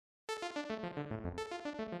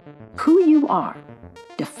Who you are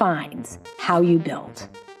defines how you build.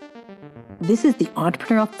 This is the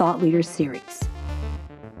Entrepreneurial Thought Leaders Series,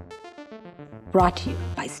 brought to you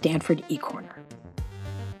by Stanford eCorner.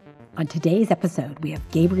 On today's episode, we have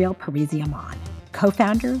Gabriel Parisi-Amon,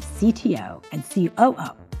 co-founder, CTO, and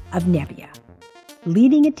COO of Nebia,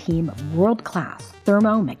 leading a team of world-class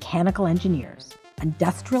thermomechanical engineers,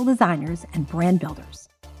 industrial designers, and brand builders.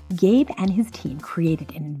 Gabe and his team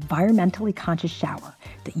created an environmentally conscious shower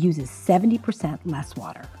that uses 70% less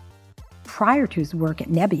water. Prior to his work at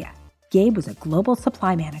Nebia, Gabe was a global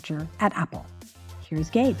supply manager at Apple. Here's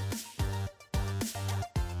Gabe.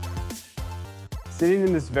 Sitting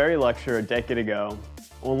in this very lecture a decade ago,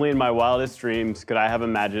 only in my wildest dreams could I have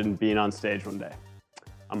imagined being on stage one day.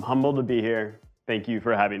 I'm humbled to be here. Thank you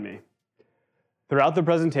for having me. Throughout the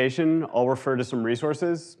presentation, I'll refer to some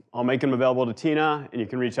resources. I'll make them available to Tina, and you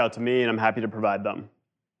can reach out to me, and I'm happy to provide them.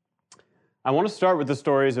 I want to start with the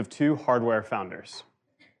stories of two hardware founders.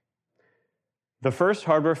 The first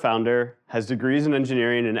hardware founder has degrees in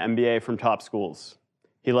engineering and an MBA from top schools.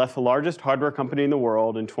 He left the largest hardware company in the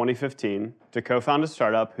world in 2015 to co-found a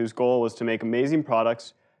startup whose goal was to make amazing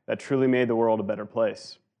products that truly made the world a better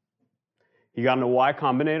place. He got into Y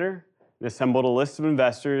Combinator and assembled a list of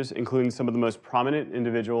investors, including some of the most prominent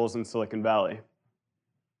individuals in Silicon Valley.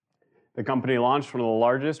 The company launched one of the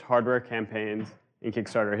largest hardware campaigns in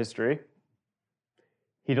Kickstarter history.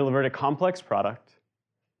 He delivered a complex product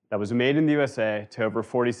that was made in the USA to over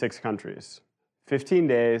 46 countries, 15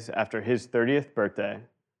 days after his 30th birthday,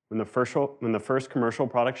 when the first commercial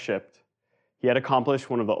product shipped. He had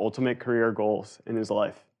accomplished one of the ultimate career goals in his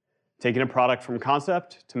life, taking a product from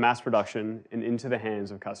concept to mass production and into the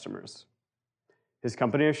hands of customers. His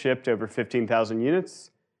company has shipped over 15,000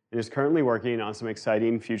 units and is currently working on some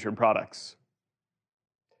exciting future products.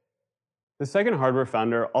 The second hardware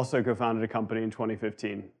founder also co-founded a company in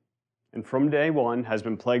 2015, and from day one has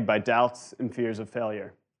been plagued by doubts and fears of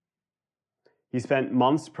failure. He spent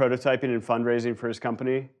months prototyping and fundraising for his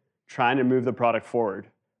company, trying to move the product forward,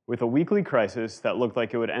 with a weekly crisis that looked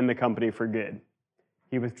like it would end the company for good.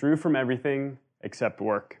 He withdrew from everything except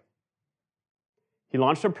work. He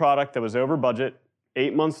launched a product that was over budget,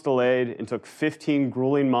 8 months delayed, and took 15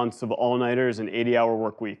 grueling months of all-nighters and 80-hour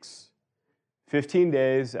work weeks. 15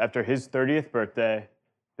 days after his 30th birthday,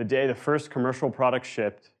 the day the first commercial product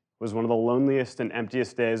shipped was one of the loneliest and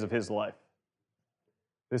emptiest days of his life.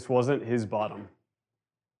 This wasn't his bottom.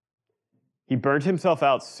 He burnt himself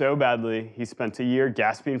out so badly, he spent a year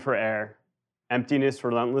gasping for air, emptiness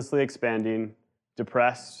relentlessly expanding,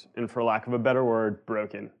 depressed, and for lack of a better word,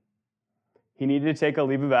 broken. He needed to take a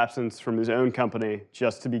leave of absence from his own company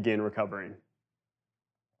just to begin recovering.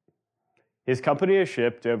 His company has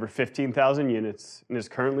shipped over 15,000 units and is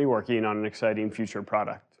currently working on an exciting future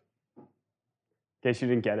product. In case you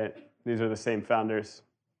didn't get it, these are the same founders.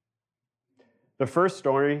 The first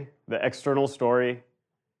story, the external story,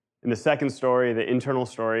 and the second story, the internal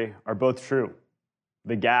story, are both true.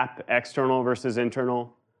 The gap, external versus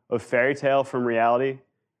internal, of fairy tale from reality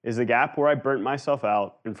is the gap where I burnt myself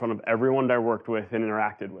out in front of everyone that I worked with and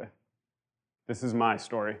interacted with. This is my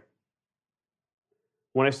story.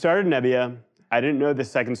 When I started Nebia, I didn't know the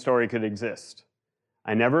second story could exist.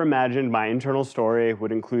 I never imagined my internal story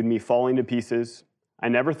would include me falling to pieces. I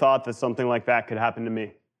never thought that something like that could happen to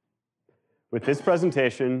me. With this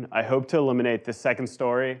presentation, I hope to eliminate the second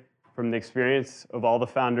story from the experience of all the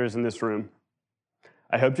founders in this room.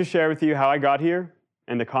 I hope to share with you how I got here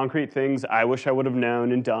and the concrete things I wish I would have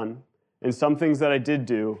known and done, and some things that I did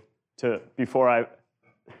do before I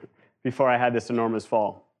had this enormous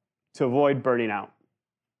fall, to avoid burning out.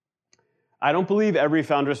 I don't believe every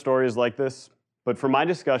founder story is like this, but from my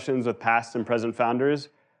discussions with past and present founders,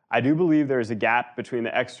 I do believe there is a gap between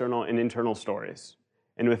the external and internal stories,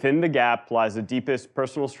 and within the gap lies the deepest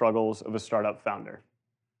personal struggles of a startup founder.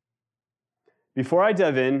 Before I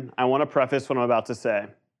dive in, I want to preface what I'm about to say.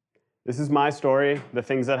 This is my story, the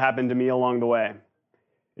things that happened to me along the way.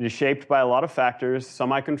 It is shaped by a lot of factors,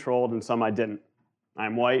 some I controlled and some I didn't.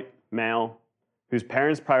 I'm white, male, whose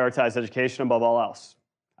parents prioritize education above all else.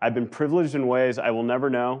 I've been privileged in ways I will never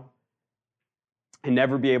know and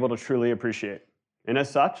never be able to truly appreciate. And as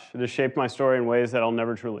such, it has shaped my story in ways that I'll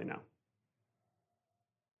never truly know.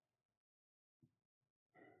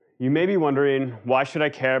 You may be wondering, why should I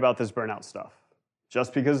care about this burnout stuff?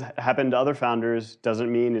 Just because it happened to other founders doesn't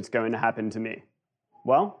mean it's going to happen to me.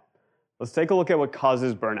 Well, let's take a look at what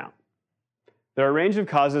causes burnout. There are a range of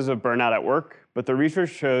causes of burnout at work, but the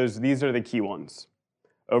research shows these are the key ones: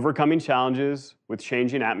 overcoming challenges with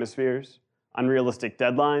changing atmospheres, unrealistic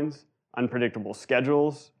deadlines, unpredictable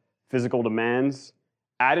schedules, physical demands,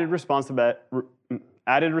 added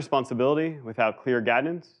added responsibility without clear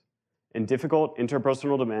guidance, and difficult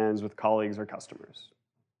interpersonal demands with colleagues or customers.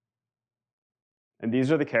 And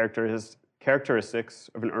these are the characteristics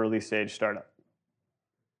of an early stage startup.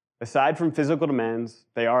 Aside from physical demands,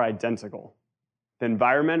 they are identical. The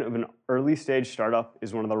environment of an early stage startup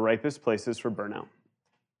is one of the ripest places for burnout.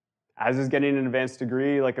 As is getting an advanced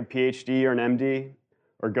degree like a PhD or an MD,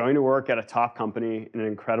 or going to work at a top company in an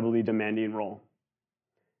incredibly demanding role.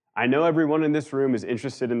 I know everyone in this room is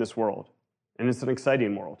interested in this world, and it's an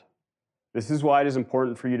exciting world. This is why it is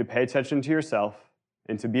important for you to pay attention to yourself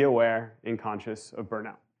and to be aware and conscious of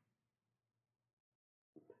burnout.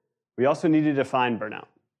 We also need to define burnout.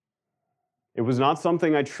 It was not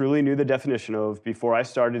something I truly knew the definition of before I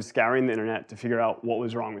started scouring the internet to figure out what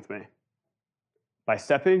was wrong with me. By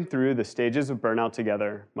stepping through the stages of burnout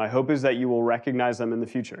together, my hope is that you will recognize them in the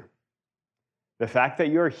future. The fact that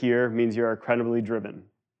you are here means you are incredibly driven,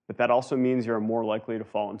 but that also means you are more likely to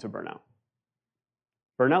fall into burnout.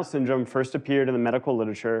 Burnout syndrome first appeared in the medical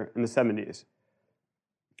literature in the 70s,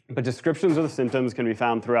 but descriptions of the symptoms can be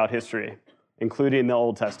found throughout history, including the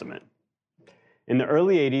Old Testament. In the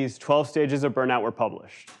early 80s, 12 stages of burnout were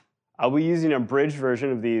published. I'll be using an abridged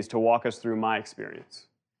version of these to walk us through my experience.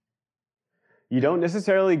 You don't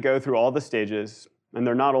necessarily go through all the stages, and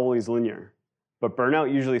they're not always linear, but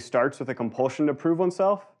burnout usually starts with a compulsion to prove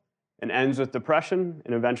oneself and ends with depression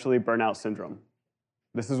and eventually burnout syndrome.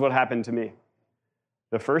 This is what happened to me.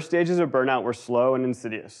 The first stages of burnout were slow and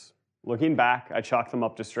insidious. Looking back, I chalked them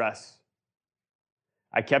up to stress.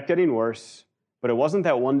 I kept getting worse, but it wasn't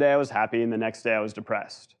that one day I was happy and the next day I was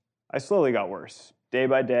depressed. I slowly got worse, day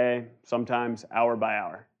by day, sometimes hour by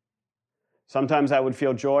hour. Sometimes I would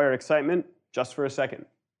feel joy or excitement just for a second.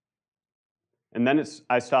 And then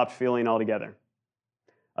I stopped feeling altogether.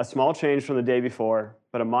 A small change from the day before,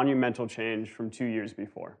 but a monumental change from 2 years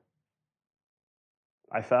before.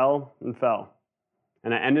 I fell and fell,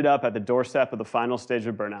 and I ended up at the doorstep of the final stage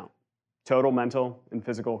of burnout, total mental and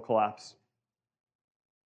physical collapse.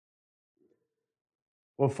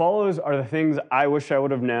 What follows are the things I wish I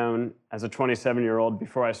would have known as a 27-year-old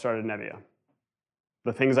before I started Nebia.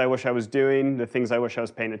 The things I wish I was doing, the things I wish I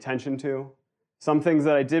was paying attention to, some things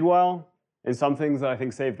that I did well, and some things that I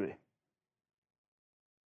think saved me.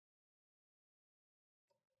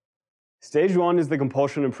 Stage one is the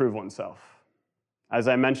compulsion to prove oneself. As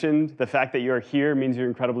I mentioned, the fact that you are here means you're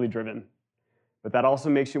incredibly driven, but that also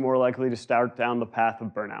makes you more likely to start down the path of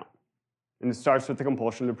burnout. And it starts with the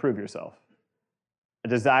compulsion to prove yourself. A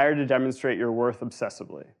desire to demonstrate your worth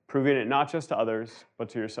obsessively, proving it not just to others, but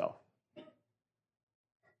to yourself.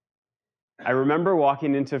 I remember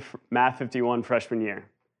walking into Math 51 freshman year.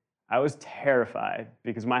 I was terrified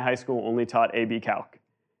because my high school only taught AB Calc.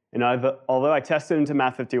 And although I tested into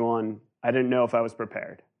Math 51, I didn't know if I was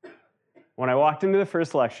prepared. When I walked into the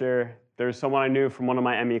first lecture, there was someone I knew from one of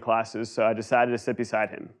my ME classes, so I decided to sit beside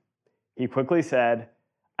him. He quickly said,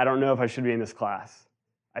 "I don't know if I should be in this class."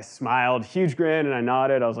 I smiled, huge grin, and I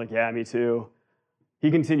nodded. I was like, "Yeah, me too." He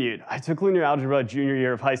continued, "I took linear algebra junior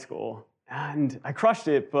year of high school, and I crushed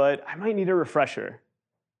it, but I might need a refresher."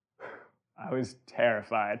 I was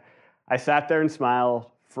terrified. I sat there and smiled,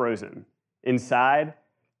 frozen. Inside,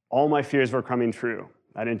 all my fears were coming true.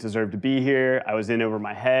 I didn't deserve to be here. I was in over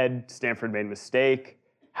my head. Stanford made a mistake.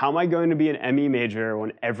 How am I going to be an ME major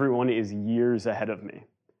when everyone is years ahead of me?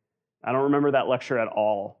 I don't remember that lecture at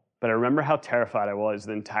all, but I remember how terrified I was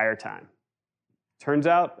the entire time. Turns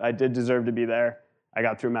out I did deserve to be there. I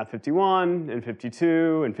got through Math 51 and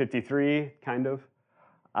 52 and 53, kind of.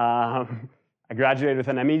 I graduated with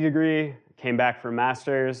an ME degree, came back for a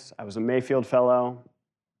master's. I was a Mayfield fellow.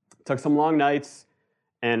 Took some long nights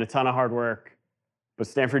and a ton of hard work, but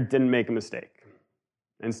Stanford didn't make a mistake.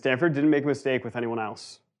 And Stanford didn't make a mistake with anyone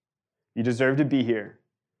else. You deserve to be here.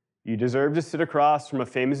 You deserve to sit across from a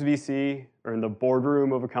famous VC or in the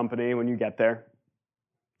boardroom of a company when you get there.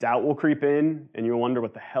 Doubt will creep in, and you'll wonder,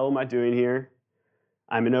 what the hell am I doing here?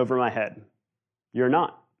 I'm in over my head. You're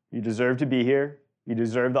not. You deserve to be here. You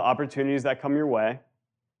deserve the opportunities that come your way.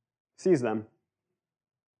 Seize them.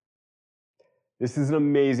 This is an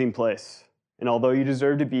amazing place. And although you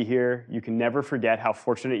deserve to be here, you can never forget how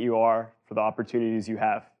fortunate you are for the opportunities you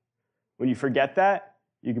have. When you forget that,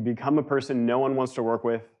 you can become a person no one wants to work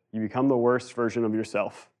with. You become the worst version of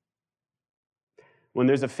yourself. When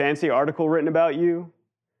there's a fancy article written about you,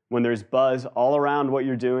 when there's buzz all around what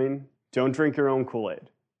you're doing, don't drink your own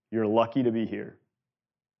Kool-Aid. You're lucky to be here.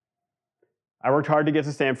 I worked hard to get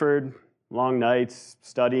to Stanford, long nights,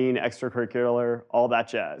 studying, extracurricular, all that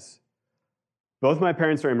jazz. Both my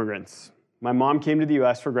parents are immigrants. My mom came to the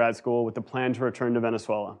US for grad school with the plan to return to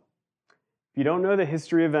Venezuela. If you don't know the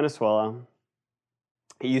history of Venezuela,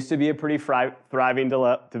 It used to be a pretty thriving,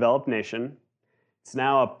 developed nation. It's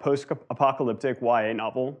now a post-apocalyptic YA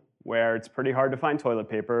novel where it's pretty hard to find toilet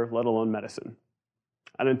paper, let alone medicine.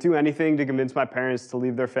 I didn't do anything to convince my parents to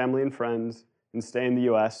leave their family and friends and stay in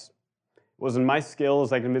the US. It wasn't my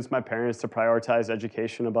skills that convinced my parents to prioritize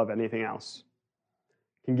education above anything else.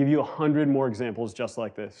 I can give you 100 more examples just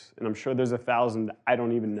like this, and I'm sure there's 1,000 I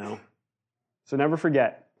don't even know. So never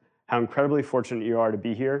forget how incredibly fortunate you are to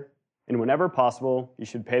be here, and whenever possible, you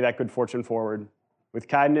should pay that good fortune forward with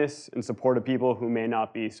kindness and support of people who may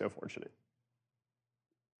not be so fortunate.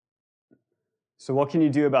 So what can you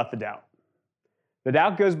do about the doubt? The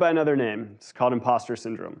doubt goes by another name. It's called imposter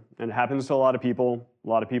syndrome, and it happens to a lot of people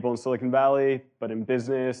in Silicon Valley, but in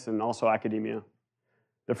business and also academia.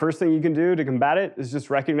 The first thing you can do to combat it is just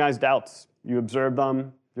recognize doubts. You observe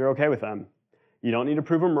them, you're okay with them. You don't need to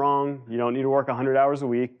prove them wrong, you don't need to work 100 hours a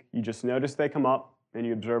week, you just notice they come up and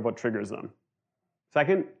you observe what triggers them.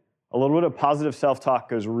 Second, a little bit of positive self-talk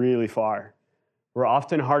goes really far. We're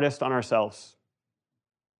often hardest on ourselves.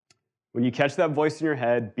 When you catch that voice in your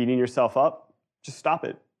head beating yourself up, just stop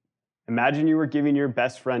it. Imagine you were giving your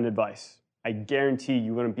best friend advice. I guarantee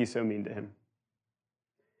you wouldn't be so mean to him.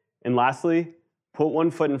 And lastly, put one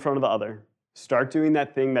foot in front of the other. Start doing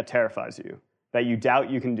that thing that terrifies you, that you doubt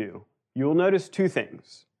you can do. You will notice two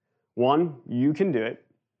things. One, you can do it.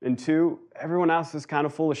 And two, everyone else is kind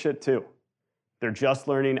of full of shit too. They're just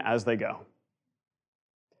learning as they go.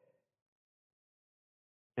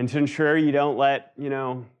 And to ensure you don't let,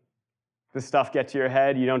 this stuff get to your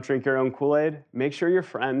head, you don't drink your own Kool-Aid, make sure your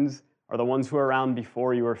friends are the ones who are around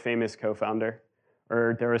before you were a famous co-founder,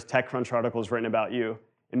 or there was TechCrunch articles written about you,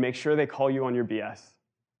 and make sure they call you on your BS.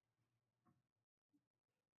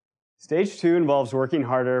 Stage 2 involves working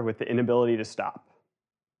harder with the inability to stop.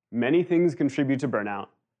 Many things contribute to burnout,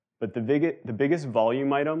 but the biggest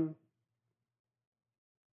volume item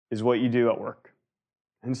is what you do at work.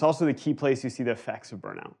 And it's also the key place you see the effects of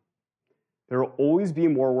burnout. There will always be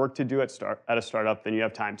more work to do at a startup than you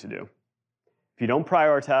have time to do. If you don't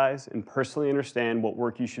prioritize and personally understand what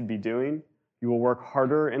work you should be doing, you will work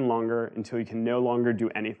harder and longer until you can no longer do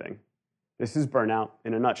anything. This is burnout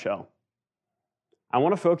in a nutshell. I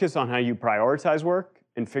want to focus on how you prioritize work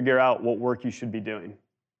and figure out what work you should be doing.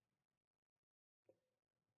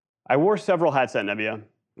 I wore several hats at Nebia.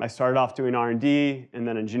 I started off doing R&D, and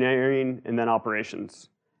then engineering, and then operations.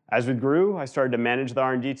 As we grew, I started to manage the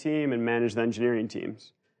R&D team and manage the engineering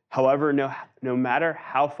teams. However, no matter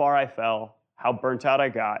how far I fell, how burnt out I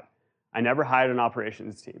got, I never hired an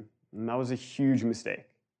operations team, and that was a huge mistake.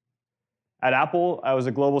 At Apple, I was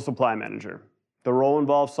a global supply manager. The role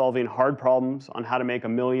involved solving hard problems on how to make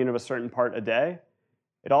 1 million of a certain part a day.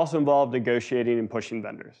 It also involved negotiating and pushing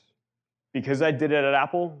vendors. Because I did it at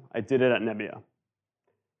Apple, I did it at Nebia.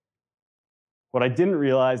 What I didn't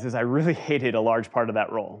realize is I really hated a large part of that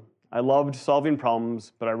role. I loved solving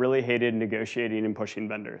problems, but I really hated negotiating and pushing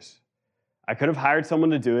vendors. I could have hired someone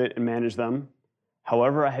to do it and manage them.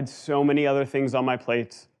 However, I had so many other things on my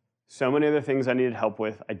plate, so many other things I needed help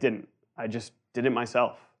with, I didn't. I just did it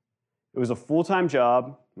myself. It was a full-time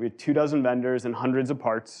job. We had 24 vendors and hundreds of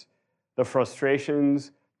parts. The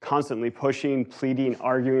frustrations, constantly pushing, pleading,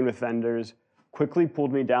 arguing with vendors, quickly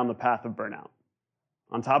pulled me down the path of burnout.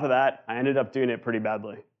 On top of that, I ended up doing it pretty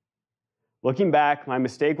badly. Looking back, my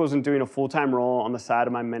mistake wasn't doing a full-time role on the side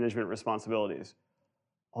of my management responsibilities,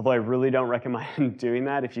 although I really don't recommend doing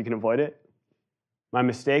that if you can avoid it. My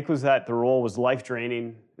mistake was that the role was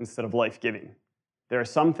life-draining instead of life-giving. There are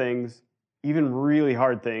some things, even really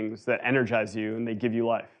hard things, that energize you and they give you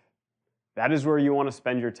life. That is where you want to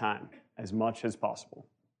spend your time as much as possible.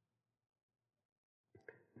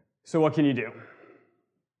 So what can you do?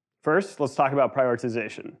 First, let's talk about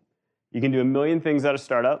prioritization. You can do 1 million things at a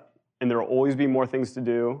startup, and there will always be more things to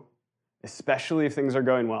do, especially if things are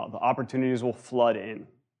going well. The opportunities will flood in.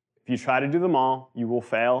 If you try to do them all, you will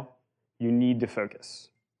fail. You need to focus.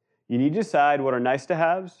 You need to decide what are nice to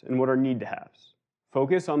haves and what are need to haves.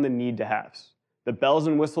 Focus on the need to haves. The bells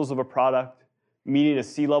and whistles of a product, meeting a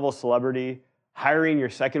C-level celebrity, hiring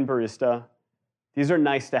your second barista. These are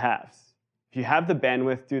nice to haves. If you have the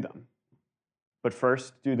bandwidth, do them. But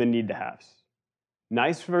first, do the need to haves.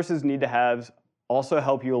 Nice versus need to haves also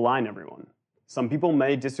help you align everyone. Some people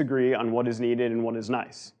may disagree on what is needed and what is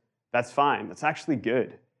nice. That's fine. That's actually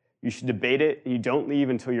good. You should debate it, and you don't leave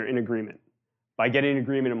until you're in agreement. By getting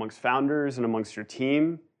agreement amongst founders and amongst your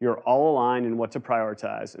team, you're all aligned in what to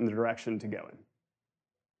prioritize and the direction to go in.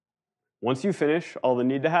 Once you finish all the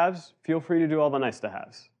need to haves, feel free to do all the nice to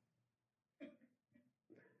haves.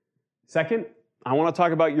 Second, I want to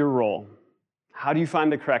talk about your role. How do you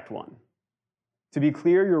find the correct one? To be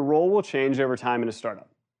clear, your role will change over time in a startup.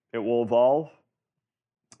 It will evolve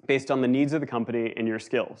based on the needs of the company and your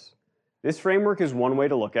skills. This framework is one way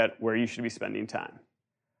to look at where you should be spending time.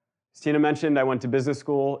 As Tina mentioned, I went to business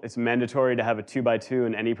school. It's mandatory to have a 2x2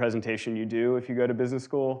 in any presentation you do if you go to business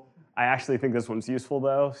school. I actually think this one's useful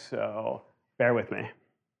though, so bear with me.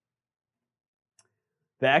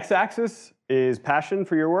 The x-axis is passion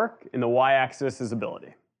for your work, and the y-axis is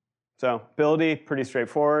ability. So ability, pretty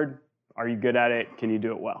straightforward. Are you good at it? Can you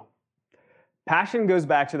do it well? Passion goes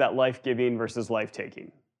back to that life-giving versus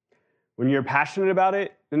life-taking. When you're passionate about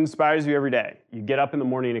it, it inspires you every day. You get up in the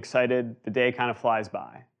morning excited, the day kind of flies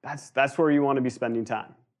by. That's where you want to be spending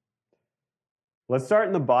time. Let's start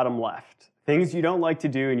in the bottom left. Things you don't like to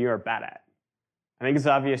do and you are bad at. I think it's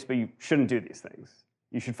obvious, but you shouldn't do these things.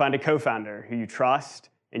 You should find a co-founder who you trust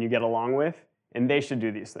and you get along with, and they should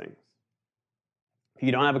do these things. If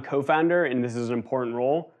you don't have a co-founder, and this is an important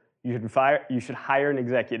role, you should hire an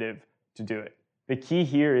executive to do it. The key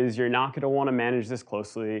here is you're not going to want to manage this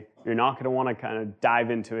closely. You're not going to want to kind of dive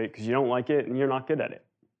into it because you don't like it and you're not good at it.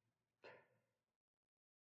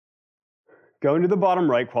 Going to the bottom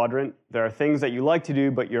right quadrant, there are things that you like to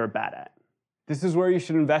do but you're bad at. This is where you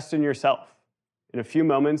should invest in yourself. In a few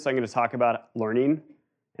moments, I'm going to talk about learning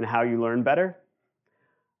and how you learn better.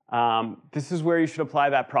 This is where you should apply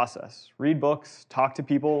that process. Read books, talk to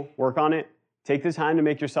people, work on it, take the time to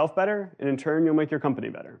make yourself better, and in turn, you'll make your company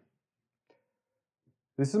better.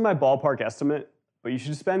 This is my ballpark estimate, but you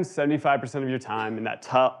should spend 75% of your time in that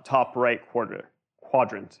top right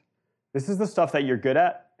quadrant. This is the stuff that you're good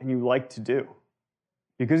at and you like to do.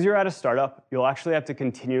 Because you're at a startup, you'll actually have to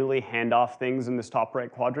continually hand off things in this top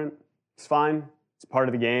right quadrant. It's fine. It's part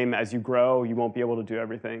of the game. As you grow, you won't be able to do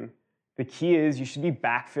everything. The key is you should be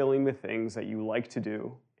backfilling with things that you like to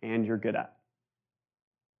do and you're good at.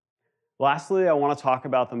 Lastly, I want to talk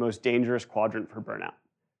about the most dangerous quadrant for burnout.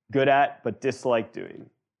 Good at, but dislike doing.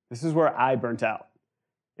 This is where I burnt out.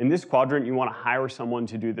 In this quadrant, you want to hire someone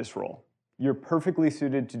to do this role. You're perfectly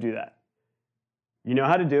suited to do that. You know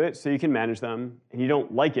how to do it, so you can manage them, and you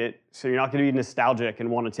don't like it, so you're not going to be nostalgic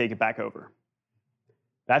and want to take it back over.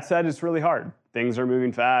 That said, it's really hard. Things are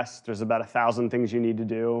moving fast. There's about 1,000 things you need to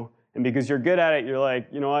do, and because you're good at it, you're like,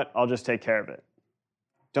 you know what, I'll just take care of it.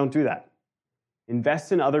 Don't do that.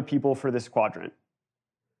 Invest in other people for this quadrant.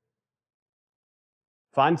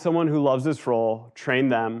 Find someone who loves this role, train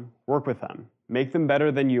them, work with them. Make them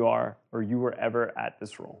better than you are, or you were ever at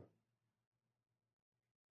this role.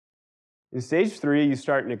 In stage 3, you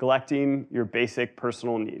start neglecting your basic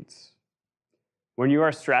personal needs. When you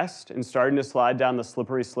are stressed and starting to slide down the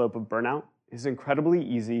slippery slope of burnout, it's incredibly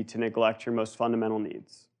easy to neglect your most fundamental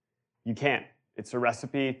needs. You can't. It's a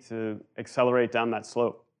recipe to accelerate down that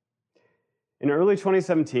slope. In early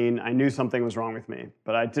 2017, I knew something was wrong with me,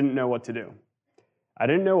 but I didn't know what to do. I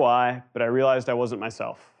didn't know why, but I realized I wasn't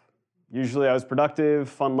myself. Usually I was productive,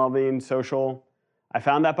 fun-loving, social. I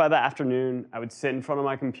found that by the afternoon, I would sit in front of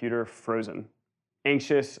my computer frozen.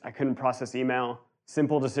 Anxious, I couldn't process email.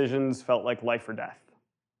 Simple decisions felt like life or death.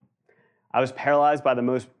 I was paralyzed by the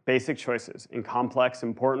most basic choices, and complex,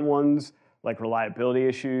 important ones like reliability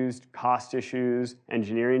issues, cost issues,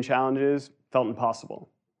 engineering challenges felt impossible.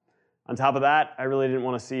 On top of that, I really didn't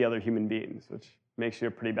want to see other human beings, which makes you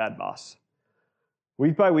a pretty bad boss.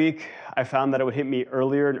 Week by week, I found that it would hit me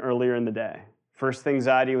earlier and earlier in the day. First, the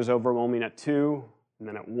anxiety was overwhelming at 2, and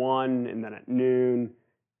then at 1, and then at noon.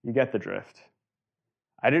 You get the drift.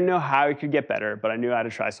 I didn't know how it could get better, but I knew I had to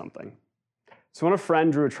try something. So when a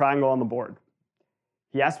friend drew a triangle on the board,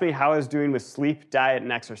 he asked me how I was doing with sleep, diet,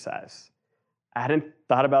 and exercise. I hadn't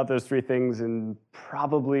thought about those 3 things in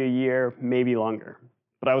probably a year, maybe longer.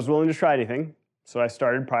 But I was willing to try anything, so I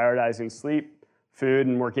started prioritizing sleep, food,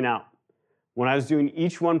 and working out. When I was doing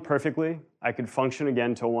each one perfectly, I could function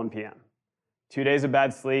again till 1 p.m. 2 days of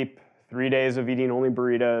bad sleep, 3 days of eating only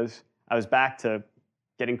burritos, I was back to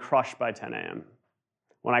getting crushed by 10 a.m.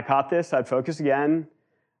 When I caught this, I'd focus again,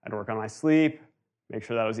 I'd work on my sleep, make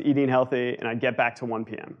sure that I was eating healthy, and I'd get back to 1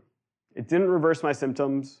 p.m. It didn't reverse my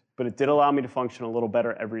symptoms, but it did allow me to function a little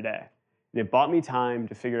better every day. And it bought me time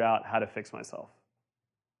to figure out how to fix myself.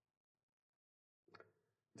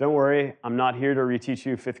 Don't worry, I'm not here to reteach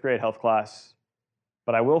you 5th grade health class,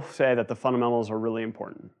 but I will say that the fundamentals are really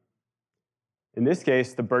important. In this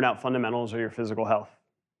case, the burnout fundamentals are your physical health.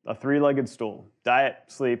 A 3-legged stool: diet,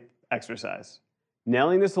 sleep, exercise.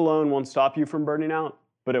 Nailing this alone won't stop you from burning out,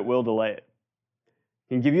 but it will delay it.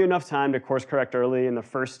 It can give you enough time to course correct early in the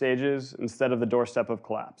first stages instead of the doorstep of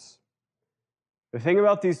collapse. The thing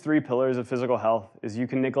about these 3 pillars of physical health is you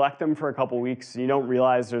can neglect them for a couple weeks and you don't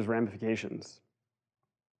realize there's ramifications.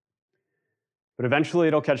 But eventually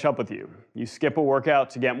it'll catch up with you. You skip a workout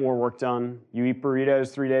to get more work done. You eat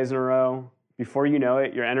burritos 3 days in a row. Before you know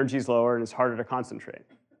it, your energy's lower and it's harder to concentrate.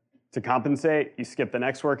 To compensate, you skip the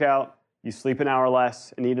next workout, you sleep an hour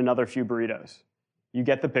less, and eat another few burritos. You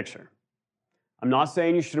get the picture. I'm not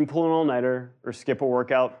saying you shouldn't pull an all-nighter or skip a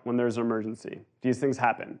workout when there's an emergency. These things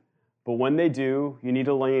happen. But when they do, you need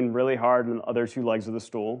to lean really hard on the other two legs of the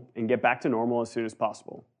stool and get back to normal as soon as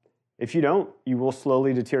possible. If you don't, you will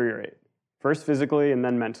slowly deteriorate, first physically and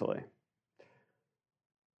then mentally.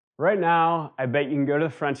 Right now, I bet you can go to the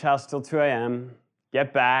French house till 2 a.m.,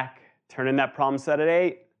 get back, turn in that problem set at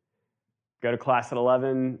 8, go to class at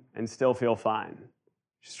 11, and still feel fine.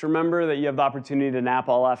 Just remember that you have the opportunity to nap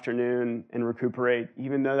all afternoon and recuperate,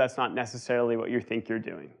 even though that's not necessarily what you think you're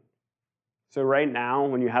doing. So right now,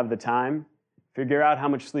 when you have the time, figure out how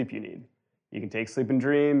much sleep you need. You can take Sleep and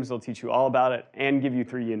Dreams, they'll teach you all about it, and give you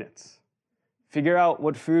 3 units. Figure out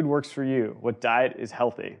what food works for you, what diet is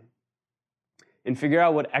healthy. And figure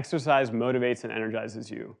out what exercise motivates and energizes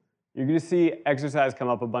you. You're going to see exercise come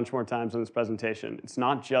up a bunch more times in this presentation. It's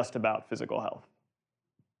not just about physical health.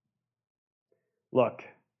 Look,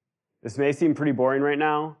 this may seem pretty boring right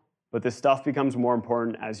now, but this stuff becomes more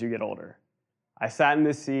important as you get older. I sat in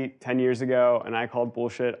this seat 10 years ago and I called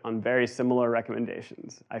bullshit on very similar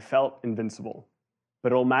recommendations. I felt invincible,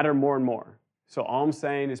 but it'll matter more and more. So all I'm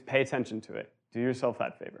saying is pay attention to it. Do yourself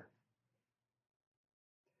that favor.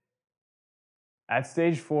 At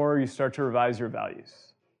stage 4, you start to revise your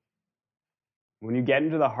values. When you get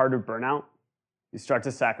into the heart of burnout, you start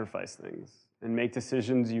to sacrifice things and make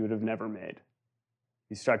decisions you would have never made.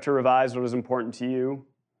 You start to revise what is important to you.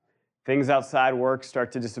 Things outside work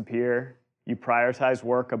start to disappear. You prioritize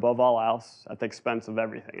work above all else at the expense of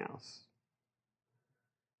everything else.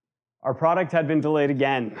 Our product had been delayed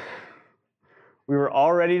again. We were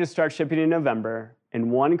all ready to start shipping in November,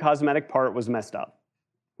 and one cosmetic part was messed up.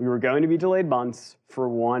 We were going to be delayed months for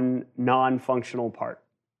one non-functional part.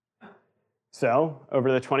 So,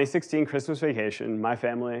 over the 2016 Christmas vacation, my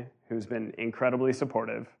family, who's been incredibly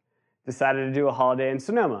supportive, decided to do a holiday in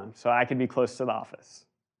Sonoma so I could be close to the office.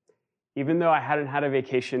 Even though I hadn't had a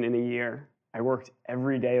vacation in a year, I worked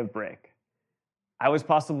every day of break. I was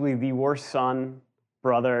possibly the worst son,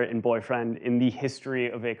 brother, and boyfriend in the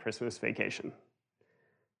history of a Christmas vacation.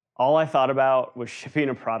 All I thought about was shipping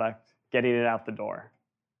a product, getting it out the door.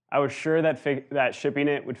 I was sure that shipping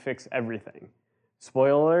it would fix everything.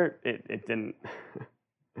 Spoiler alert, it didn't.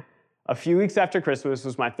 A few weeks after Christmas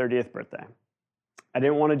was my 30th birthday. I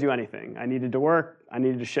didn't want to do anything. I needed to work. I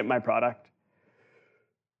needed to ship my product.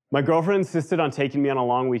 My girlfriend insisted on taking me on a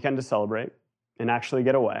long weekend to celebrate and actually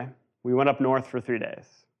get away. We went up north for 3 days.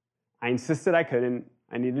 I insisted I couldn't.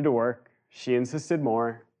 I needed to work. She insisted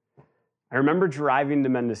more. I remember driving to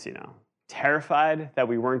Mendocino, terrified that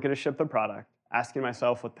we weren't going to ship the product, asking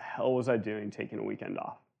myself what the hell was I doing taking a weekend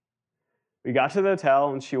off. We got to the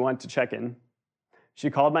hotel and she went to check in. She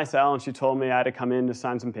called my cell and she told me I had to come in to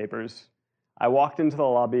sign some papers. I walked into the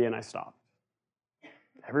lobby and I stopped.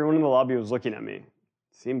 Everyone in the lobby was looking at me. It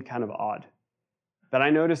seemed kind of odd. Then I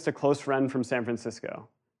noticed a close friend from San Francisco.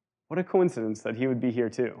 What a coincidence that he would be here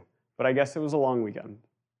too, but I guess it was a long weekend.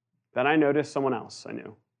 Then I noticed someone else I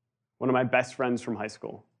knew, one of my best friends from high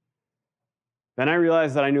school. Then I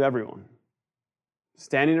realized that I knew everyone.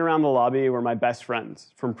 Standing around the lobby were my best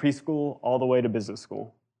friends, from preschool all the way to business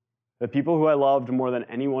school. The people who I loved more than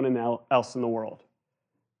anyone else in the world.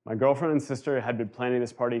 My girlfriend and sister had been planning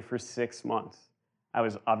this party for 6 months. I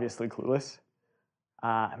was obviously clueless.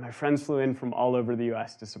 And my friends flew in from all over the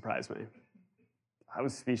US to surprise me. I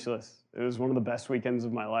was speechless. It was one of the best weekends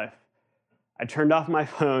of my life. I turned off my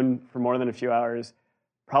phone for more than a few hours,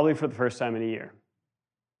 probably for the first time in a year.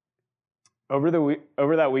 Over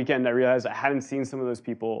that weekend, I realized I hadn't seen some of those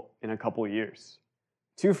people in a couple of years.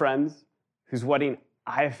 2 friends whose wedding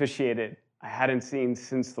I officiated, I hadn't seen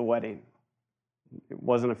since the wedding. It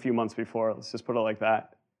wasn't a few months before, let's just put it like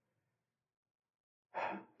that.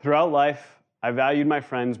 Throughout life, I valued my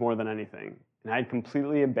friends more than anything, and I had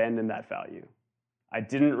completely abandoned that value. I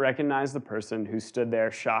didn't recognize the person who stood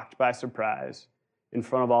there shocked by surprise in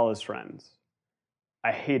front of all his friends.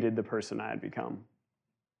 I hated the person I had become.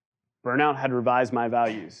 Burnout had revised my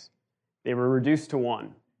values. They were reduced to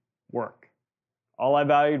one: work. All I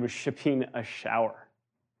valued was shipping a shower.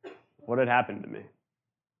 What had happened to me?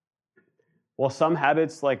 While some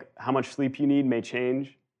habits, like how much sleep you need, may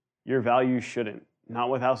change, your values shouldn't, not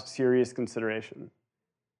without serious consideration.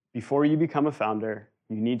 Before you become a founder,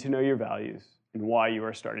 you need to know your values and why you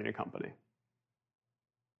are starting a company.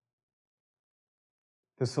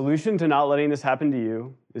 The solution to not letting this happen to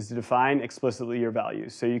you is to define explicitly your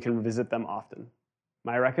values so you can revisit them often.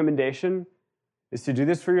 My recommendation is to do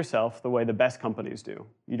this for yourself the way the best companies do.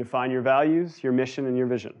 You define your values, your mission, and your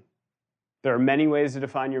vision. There are many ways to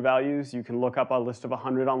define your values. You can look up a list of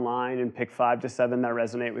 100 online and pick 5 to 7 that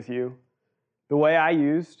resonate with you. The way I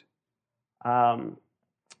used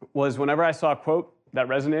was whenever I saw a quote that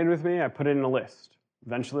resonated with me, I put it in a list.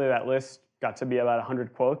 Eventually, that list got to be about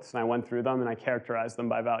 100 quotes, and I went through them and I characterized them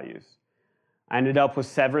by values. I ended up with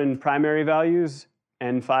 7 primary values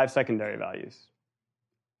and 5 secondary values.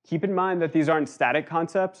 Keep in mind that these aren't static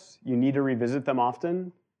concepts. You need to revisit them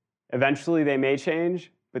often. Eventually, they may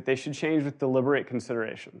change, but they should change with deliberate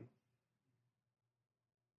consideration.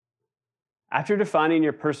 After defining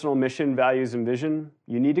your personal mission, values, and vision,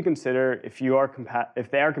 you need to consider if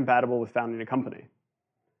they are compatible with founding a company.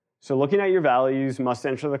 So looking at your values must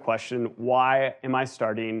answer the question, why am I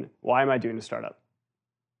doing a startup?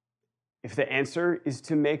 If the answer is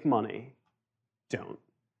to make money, don't.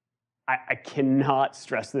 I cannot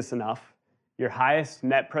stress this enough. Your highest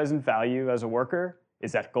net present value as a worker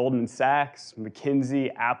is at Goldman Sachs,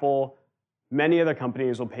 McKinsey, Apple. Many other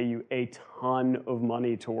companies will pay you a ton of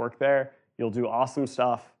money to work there. You'll do awesome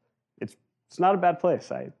stuff. It's not a bad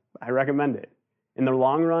place. I recommend it. In the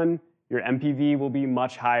long run, your MPV will be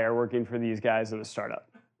much higher working for these guys in a startup.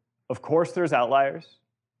 Of course, there's outliers,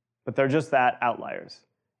 but they're just that, outliers.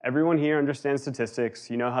 Everyone here understands statistics.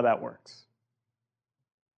 You know how that works.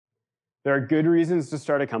 There are good reasons to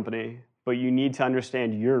start a company, but you need to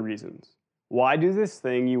understand your reasons. Why do this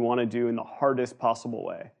thing you want to do in the hardest possible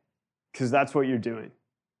way? Because that's what you're doing.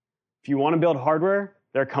 If you want to build hardware,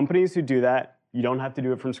 there are companies who do that. You don't have to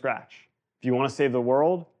do it from scratch. If you want to save the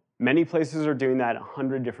world, many places are doing that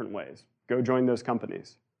 100 different ways. Go join those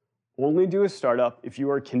companies. Only do a startup if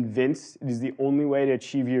you are convinced it is the only way to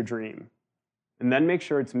achieve your dream. And then make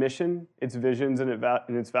sure its mission, its visions, and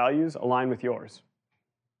its values align with yours.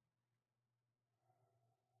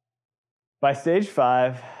 By stage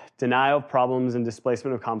 5, denial of problems and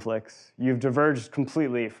displacement of conflicts, you've diverged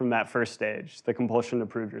completely from that first stage, the compulsion to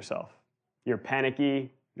prove yourself. You're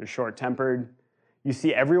panicky, you're short-tempered, you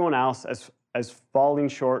see everyone else as falling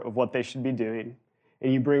short of what they should be doing,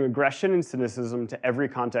 and you bring aggression and cynicism to every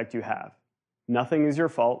contact you have. Nothing is your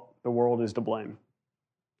fault, the world is to blame.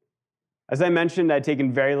 As I mentioned, I'd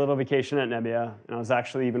taken very little vacation at Nebia, and I was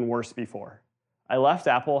actually even worse before. I left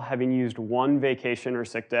Apple having used 1 vacation or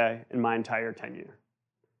sick day in my entire tenure.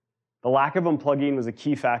 The lack of unplugging was a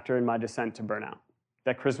key factor in my descent to burnout.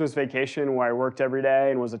 That Christmas vacation where I worked every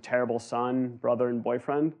day and was a terrible son, brother, and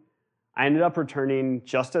boyfriend, I ended up returning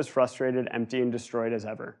just as frustrated, empty, and destroyed as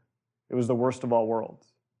ever. It was the worst of all worlds.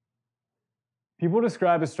 People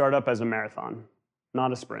describe a startup as a marathon,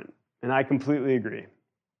 not a sprint, and I completely agree.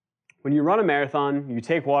 When you run a marathon, you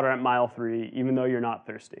take water at mile 3 even though you're not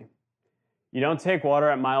thirsty. You don't take water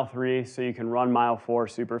at mile 3 so you can run mile 4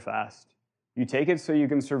 super fast. You take it so you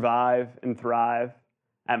can survive and thrive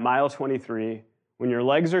at mile 23 when your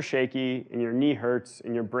legs are shaky and your knee hurts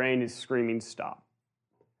and your brain is screaming stop.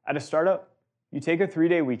 At a startup, you take a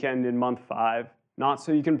 3-day weekend in month 5, not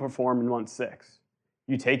so you can perform in month 6.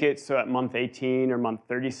 You take it so at month 18 or month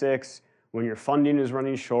 36, when your funding is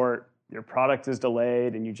running short, your product is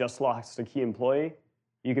delayed, and you just lost a key employee,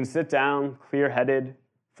 you can sit down, clear-headed,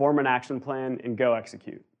 form an action plan, and go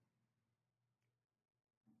execute.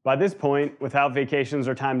 By this point, without vacations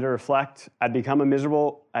or time to reflect, I'd become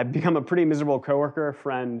a pretty miserable coworker,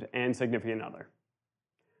 friend, and significant other.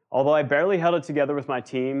 Although I barely held it together with my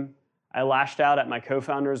team, I lashed out at my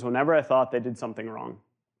co-founders whenever I thought they did something wrong.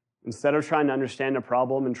 Instead of trying to understand a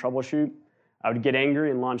problem and troubleshoot, I would get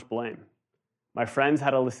angry and launch blame. My friends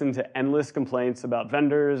had to listen to endless complaints about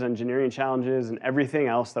vendors, engineering challenges, and everything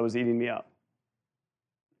else that was eating me up.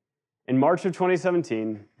 In March of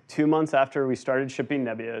 2017, 2 months after we started shipping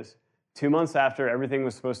Nebias, 2 months after everything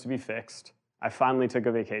was supposed to be fixed, I finally took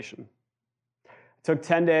a vacation. I took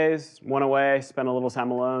 10 days, went away, spent a little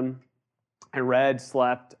time alone. I read,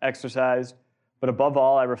 slept, exercised, but above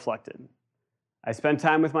all, I reflected. I spent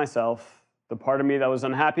time with myself, the part of me that was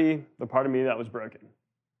unhappy, the part of me that was broken.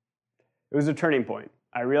 It was a turning point.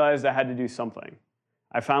 I realized I had to do something.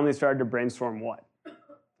 I finally started to brainstorm what.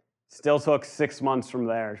 Still took 6 months from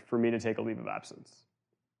there for me to take a leave of absence.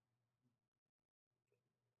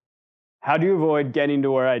 How do you avoid getting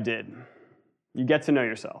to where I did? You get to know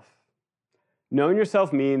yourself. Knowing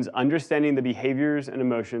yourself means understanding the behaviors and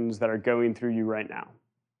emotions that are going through you right now.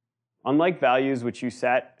 Unlike values which you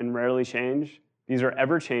set and rarely change, these are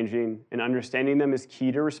ever-changing, and understanding them is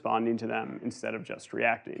key to responding to them instead of just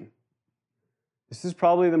reacting. This is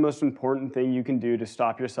probably the most important thing you can do to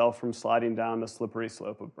stop yourself from sliding down the slippery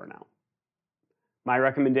slope of burnout. My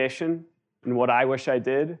recommendation, and what I wish I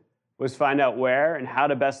did, was find out where and how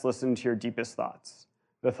to best listen to your deepest thoughts,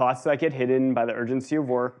 the thoughts that get hidden by the urgency of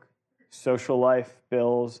work, social life,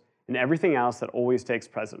 bills, and everything else that always takes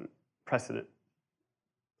precedent.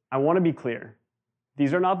 I want to be clear.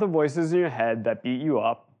 These are not the voices in your head that beat you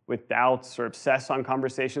up with doubts or obsess on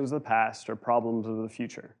conversations of the past or problems of the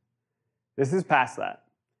future. This is past that.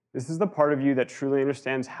 This is the part of you that truly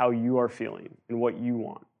understands how you are feeling and what you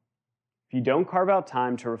want. If you don't carve out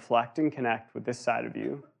time to reflect and connect with this side of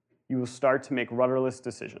you, you will start to make rudderless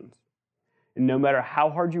decisions. And no matter how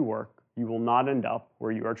hard you work, you will not end up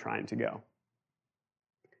where you are trying to go.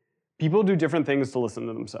 People do different things to listen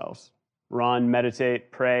to themselves. Run, meditate,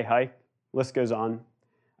 pray, hike, list goes on.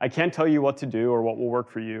 I can't tell you what to do or what will work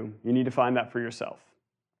for you. You need to find that for yourself.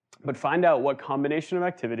 But find out what combination of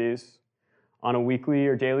activities on a weekly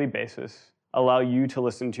or daily basis allow you to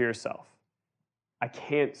listen to yourself. I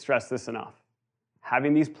can't stress this enough.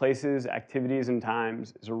 Having these places, activities, and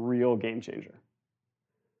times is a real game changer.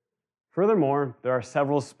 Furthermore, there are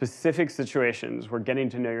several specific situations where getting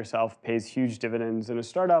to know yourself pays huge dividends in a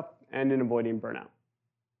startup and in avoiding burnout.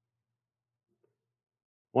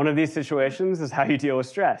 One of these situations is how you deal with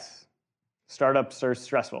stress. Startups are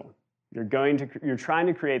stressful. You're trying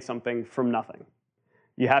to create something from nothing.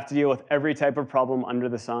 You have to deal with every type of problem under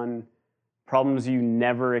the sun, problems you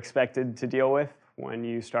never expected to deal with when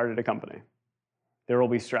you started a company. There will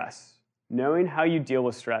be stress. Knowing how you deal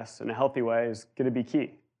with stress in a healthy way is going to be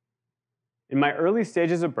key. In my early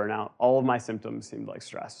stages of burnout, all of my symptoms seemed like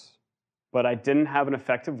stress, but I didn't have an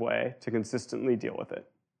effective way to consistently deal with it.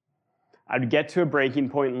 I'd get to a breaking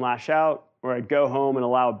point and lash out, or I'd go home and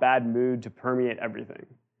allow a bad mood to permeate everything.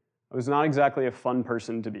 I was not exactly a fun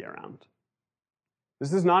person to be around.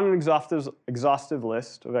 This is not an exhaustive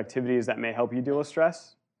list of activities that may help you deal with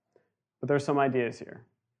stress, but there are some ideas here.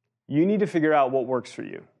 You need to figure out what works for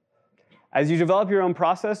you. As you develop your own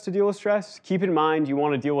process to deal with stress, keep in mind you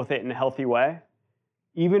want to deal with it in a healthy way.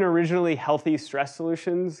 Even originally healthy stress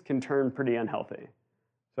solutions can turn pretty unhealthy.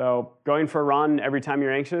 So going for a run every time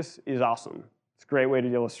you're anxious is awesome. It's a great way to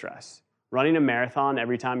deal with stress. Running a marathon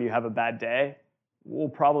every time you have a bad day will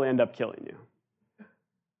probably end up killing you.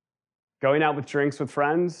 Going out with drinks with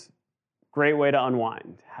friends, great way to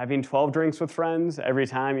unwind. Having 12 drinks with friends every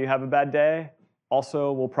time you have a bad day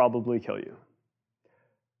also will probably kill you.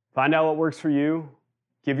 Find out what works for you.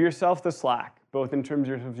 Give yourself the slack, both in terms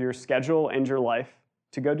of your schedule and your life,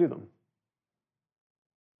 to go do them.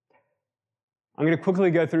 I'm going to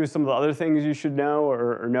quickly go through some of the other things you should know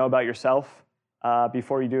or know about yourself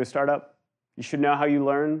before you do a startup. You should know how you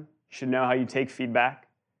learn. You should know how you take feedback.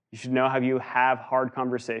 You should know how you have hard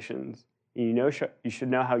conversations. And you should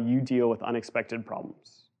know how you deal with unexpected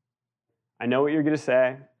problems. I know what you're going to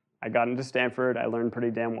say. I got into Stanford. I learned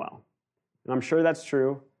pretty damn well. And I'm sure that's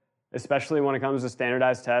true, especially when it comes to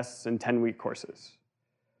standardized tests and 10-week courses.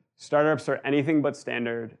 Startups are anything but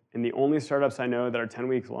standard, and the only startups I know that are 10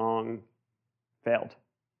 weeks long failed.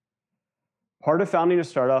 Part of founding a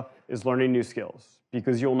startup is learning new skills,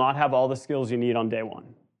 because you'll not have all the skills you need on day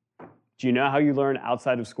one. Do you know how you learn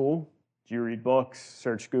outside of school? Do you read books,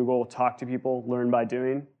 search Google, talk to people, learn by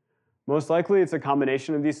doing? Most likely it's a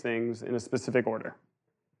combination of these things in a specific order.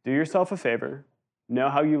 Do yourself a favor, know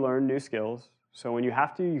how you learn new skills, so when you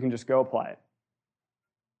have to, you can just go apply it.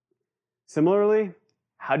 Similarly,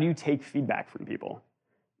 how do you take feedback from people?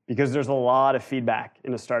 Because there's a lot of feedback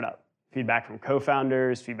in a startup. Feedback from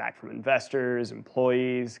co-founders, feedback from investors,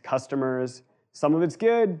 employees, customers. Some of it's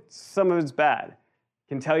good, some of it's bad. I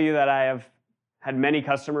can tell you that I have had many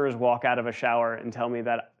customers walk out of a shower and tell me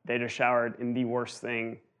that they just showered in the worst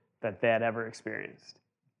thing that they had ever experienced.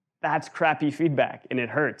 That's crappy feedback, and it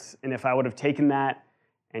hurts. And if I would have taken that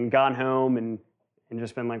and gone home and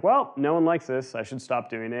just been like, well, no one likes this, I should stop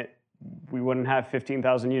doing it, we wouldn't have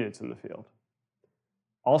 15,000 units in the field.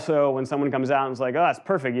 Also, when someone comes out and is like, oh, that's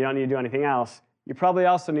perfect, you don't need to do anything else, you probably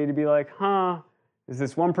also need to be like, is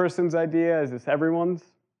this one person's idea? Is this everyone's?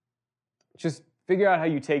 Just figure out how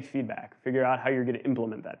you take feedback. Figure out how you're going to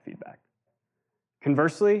implement that feedback.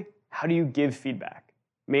 Conversely, how do you give feedback?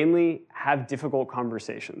 Mainly, have difficult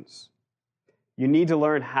conversations. You need to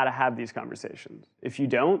learn how to have these conversations. If you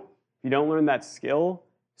don't learn that skill,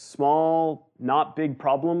 small, not big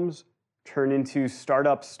problems turn into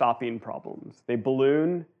startup stopping problems. They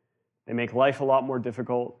balloon, they make life a lot more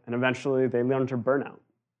difficult, and eventually they lead to burnout.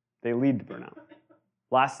 They lead to burnout.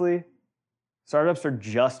 Lastly, startups are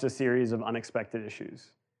just a series of unexpected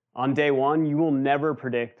issues. On day one, you will never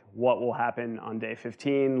predict what will happen on day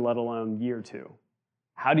 15, let alone year 2.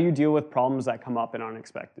 How do you deal with problems that come up and are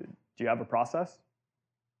unexpected? Do you have a process?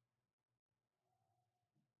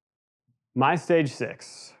 My stage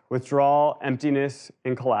 6, Withdrawal, emptiness,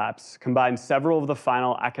 and collapse combine several of the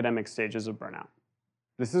final academic stages of burnout.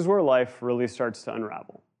 This is where life really starts to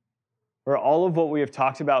unravel, where all of what we have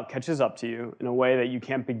talked about catches up to you in a way that you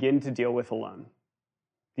can't begin to deal with alone.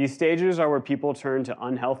 These stages are where people turn to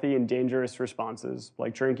unhealthy and dangerous responses,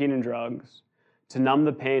 like drinking and drugs, to numb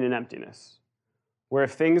the pain and emptiness, where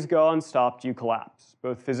if things go unstopped, you collapse,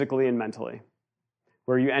 both physically and mentally,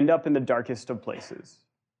 where you end up in the darkest of places.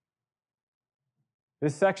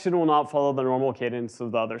 This section will not follow the normal cadence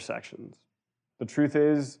of the other sections. The truth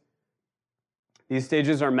is, these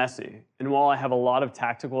stages are messy, and while I have a lot of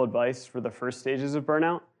tactical advice for the first stages of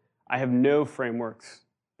burnout, I have no frameworks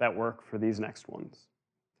that work for these next ones.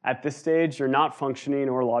 At this stage, you're not functioning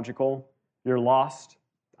or logical, you're lost.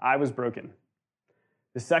 I was broken.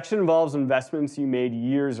 This section involves investments you made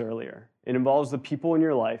years earlier. It involves the people in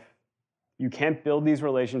your life. You can't build these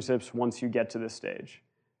relationships once you get to this stage.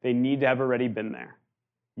 They need to have already been there.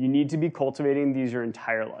 You need to be cultivating these your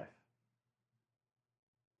entire life.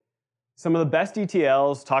 Some of the best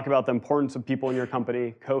ETLs talk about the importance of people in your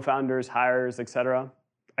company, co-founders, hires, etc.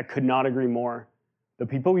 I could not agree more. The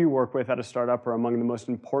people you work with at a startup are among the most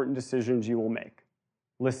important decisions you will make.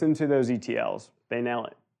 Listen to those ETLs. They nail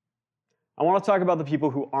it. I want to talk about the people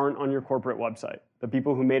who aren't on your corporate website, the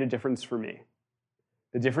people who made a difference for me.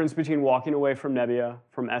 The difference between walking away from Nebia,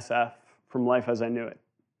 from SF, from life as I knew it.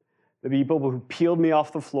 The people who peeled me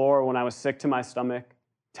off the floor when I was sick to my stomach,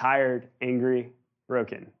 tired, angry,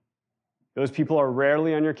 broken. Those people are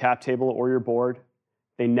rarely on your cap table or your board.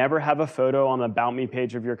 They never have a photo on the About Me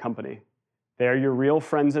page of your company. They are your real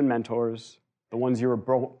friends and mentors, the ones you were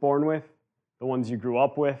born with, the ones you grew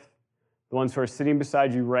up with, the ones who are sitting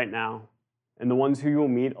beside you right now, and the ones who you will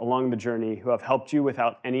meet along the journey who have helped you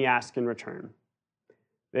without any ask in return.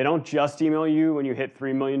 They don't just email you when you hit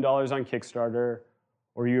 $3 million on Kickstarter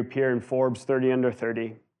or you appear in Forbes 30 Under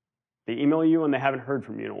 30. They email you when they haven't heard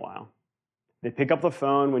from you in a while. They pick up the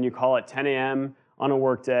phone when you call at 10 a.m. on a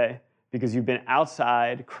workday because you've been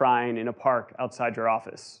outside crying in a park outside your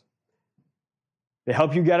office. They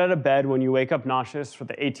help you get out of bed when you wake up nauseous for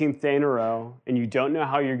the 18th day in a row and you don't know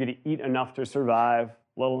how you're going to eat enough to survive,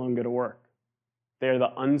 let alone go to work. They are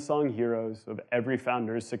the unsung heroes of every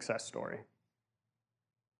founder's success story.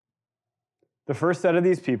 The first set of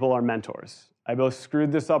these people are mentors. I both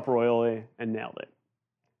screwed this up royally and nailed it.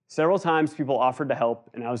 Several times people offered to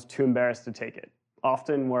help and I was too embarrassed to take it,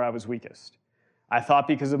 often where I was weakest. I thought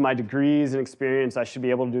because of my degrees and experience I should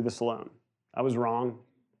be able to do this alone. I was wrong.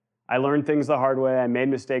 I learned things the hard way. I made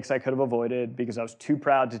mistakes I could have avoided because I was too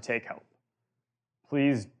proud to take help.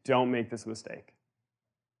 Please don't make this mistake.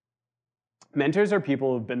 Mentors are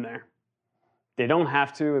people who've been there. They don't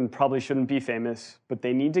have to and probably shouldn't be famous, but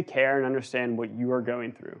they need to care and understand what you are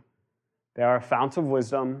going through. They are a fount of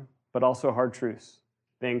wisdom, but also hard truths.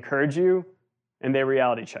 They encourage you, and they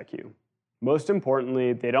reality check you. Most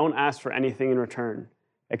importantly, they don't ask for anything in return,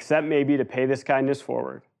 except maybe to pay this kindness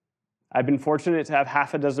forward. I've been fortunate to have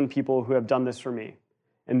half a dozen people who have done this for me,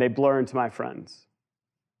 and they blur into my friends.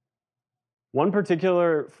 One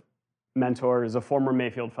particular mentor is a former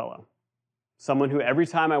Mayfield fellow, someone who every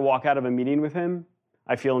time I walk out of a meeting with him,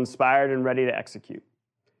 I feel inspired and ready to execute.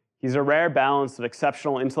 He's a rare balance of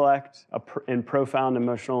exceptional intellect and profound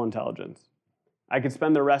emotional intelligence. I could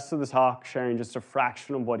spend the rest of the talk sharing just a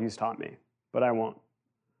fraction of what he's taught me, but I won't.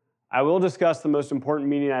 I will discuss the most important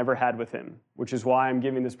meeting I ever had with him, which is why I'm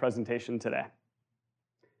giving this presentation today.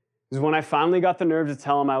 This is when I finally got the nerve to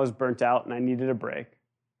tell him I was burnt out and I needed a break,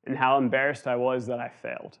 and how embarrassed I was that I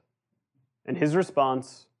failed. And his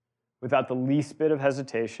response, without the least bit of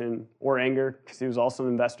hesitation or anger, because he was also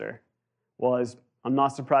an investor, was, "I'm not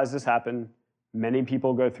surprised this happened. Many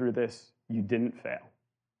people go through this. You didn't fail."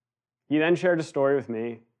 He then shared a story with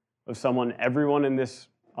me of someone everyone in this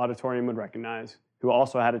auditorium would recognize who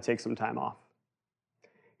also had to take some time off.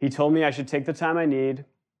 He told me I should take the time I need,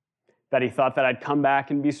 that he thought that I'd come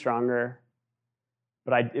back and be stronger,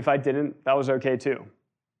 but if I didn't, that was okay too.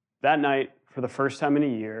 That night, for the first time in a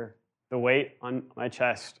year, the weight on my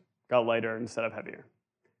chest got lighter instead of heavier.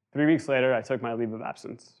 3 weeks later, I took my leave of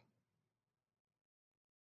absence.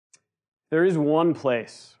 There is one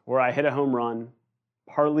place where I hit a home run,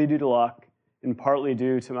 partly due to luck and partly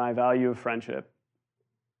due to my value of friendship.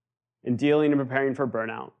 In dealing and preparing for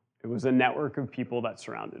burnout, it was a network of people that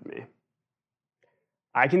surrounded me.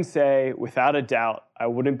 I can say, without a doubt, I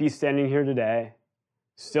wouldn't be standing here today,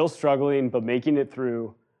 still struggling but making it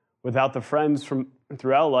through, without the friends from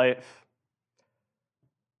throughout life,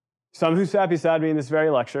 some who sat beside me in this very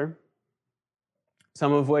lecture,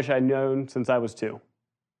 some of which I'd known since I was 2.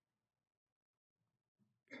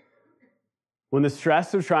 When the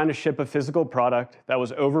stress of trying to ship a physical product that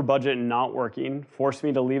was over budget and not working forced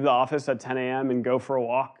me to leave the office at 10 a.m. and go for a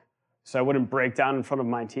walk so I wouldn't break down in front of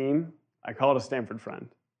my team, I called a Stanford friend.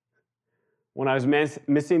 When I was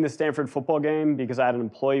missing the Stanford football game because I had an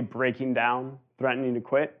employee breaking down, threatening to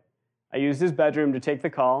quit, I used his bedroom to take the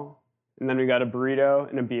call, and then we got a burrito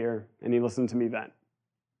and a beer, and he listened to me vent.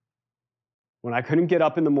 When I couldn't get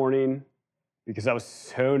up in the morning because I was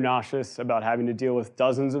so nauseous about having to deal with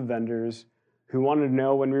dozens of vendors who wanted to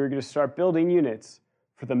know when we were going to start building units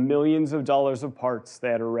for the millions of dollars of parts they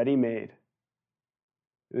had already made,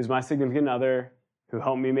 it was my significant other who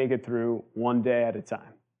helped me make it through one day at a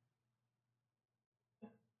time.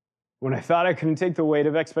 When I thought I couldn't take the weight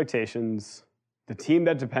of expectations, the team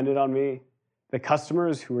that depended on me, the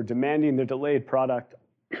customers who were demanding their delayed product,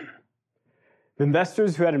 the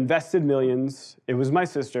investors who had invested millions, it was my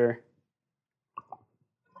sister,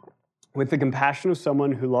 with the compassion of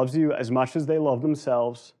someone who loves you as much as they love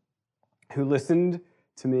themselves, who listened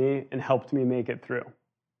to me and helped me make it through.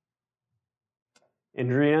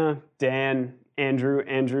 Andrea, Dan, Andrew,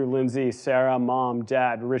 Lindsay, Sarah, Mom,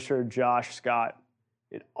 Dad, Richard, Josh, Scott,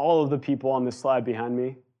 and all of the people on this slide behind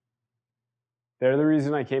me, they're the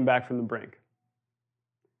reason I came back from the brink,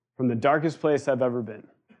 from the darkest place I've ever been.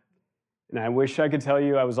 And I wish I could tell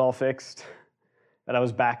you I was all fixed, that I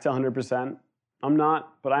was back to 100%. I'm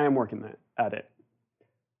not, but I am working at it.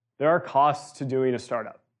 There are costs to doing a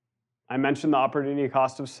startup. I mentioned the opportunity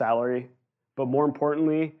cost of salary, but more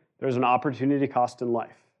importantly, there's an opportunity cost in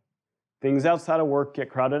life. Things outside of work get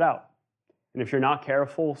crowded out. And if you're not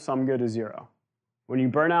careful, some go to zero. When you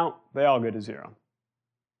burn out, they all go to zero.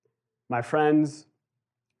 My friends,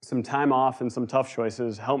 some time off and some tough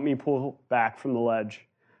choices helped me pull back from the ledge,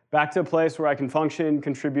 back to a place where I can function,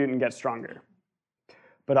 contribute, and get stronger.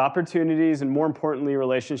 But opportunities and, more importantly,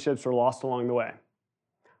 relationships were lost along the way.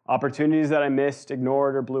 Opportunities that I missed,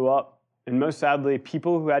 ignored, or blew up, and most sadly,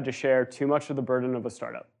 people who had to share too much of the burden of a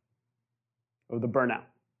startup, of the burnout.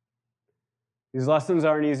 These lessons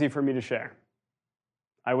aren't easy for me to share.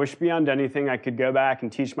 I wish beyond anything I could go back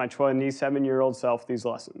and teach my 27-year-old self these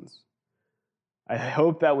lessons. I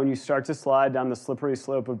hope that when you start to slide down the slippery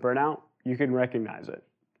slope of burnout, you can recognize it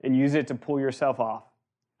and use it to pull yourself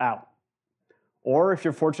out. Or if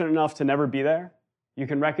you're fortunate enough to never be there, you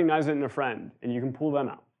can recognize it in a friend and you can pull them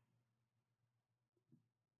out.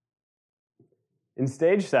 In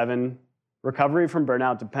stage 7, recovery from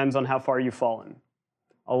burnout depends on how far you've fallen.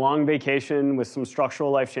 A long vacation with some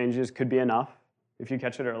structural life changes could be enough if you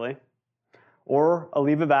catch it early, or a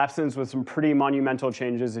leave of absence with some pretty monumental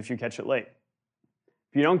changes if you catch it late.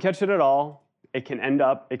 If you don't catch it at all, it can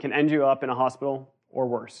end you up in a hospital or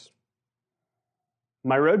worse.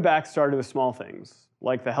 My road back started with small things,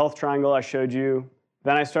 like the health triangle I showed you.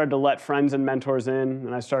 Then I started to let friends and mentors in,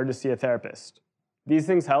 and I started to see a therapist. These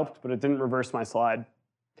things helped, but it didn't reverse my slide.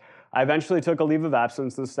 I eventually took a leave of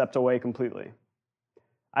absence and stepped away completely.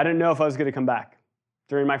 I didn't know if I was going to come back.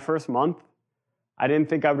 During my first month, I didn't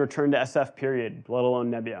think I would return to SF period, let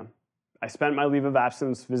alone Nebia. I spent my leave of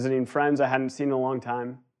absence visiting friends I hadn't seen in a long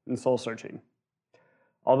time and soul searching.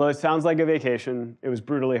 Although it sounds like a vacation, it was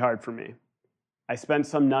brutally hard for me. I spent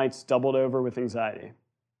some nights doubled over with anxiety.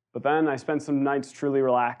 But then I spent some nights truly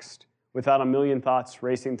relaxed, without a million thoughts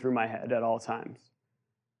racing through my head at all times.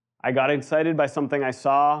 I got excited by something I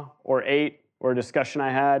saw or ate or a discussion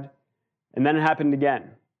I had, and then it happened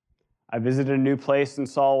again. I visited a new place and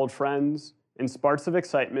saw old friends, and sparks of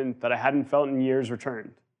excitement that I hadn't felt in years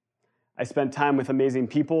returned. I spent time with amazing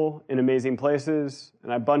people in amazing places,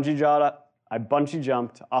 and I bungee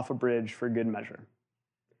jumped off a bridge for good measure.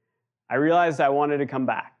 I realized I wanted to come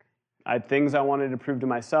back. I had things I wanted to prove to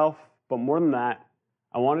myself, but more than that,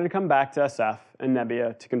 I wanted to come back to SF and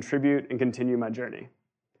Nebia to contribute and continue my journey.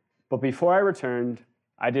 But before I returned,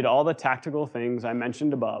 I did all the tactical things I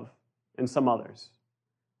mentioned above and some others.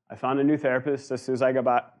 I found a new therapist as soon as I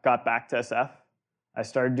got back to SF. I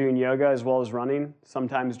started doing yoga as well as running,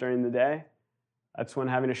 sometimes during the day. That's when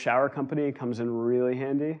having a shower company comes in really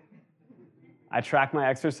handy. I track my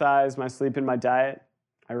exercise, my sleep, and my diet.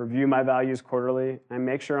 I review my values quarterly, and I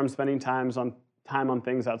make sure I'm spending time on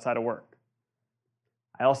things outside of work.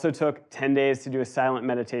 I also took 10 days to do a silent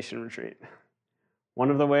meditation retreat. One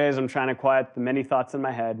of the ways I'm trying to quiet the many thoughts in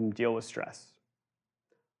my head and deal with stress.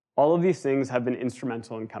 All of these things have been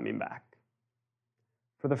instrumental in coming back.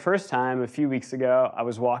 For the first time, a few weeks ago, I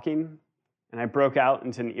was walking, and I broke out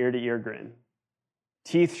into an ear-to-ear grin.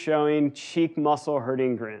 Teeth showing, cheek muscle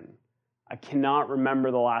hurting grin. I cannot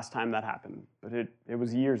remember the last time that happened, but it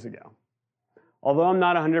was years ago. Although I'm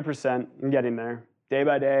not 100%, I'm getting there, day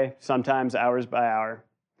by day, sometimes hours by hour.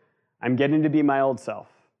 I'm getting to be my old self.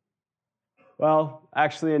 Well,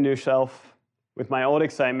 actually a new self with my old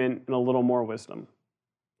excitement and a little more wisdom.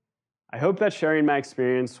 I hope that sharing my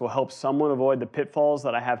experience will help someone avoid the pitfalls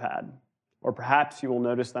that I have had, or perhaps you will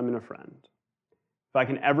notice them in a friend. If I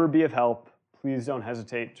can ever be of help, please don't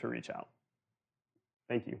hesitate to reach out.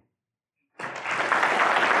 Thank you.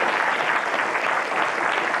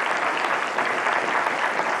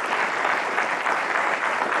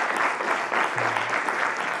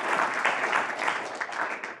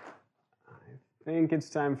 I think it's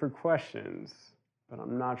time for questions, but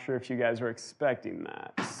I'm not sure if you guys were expecting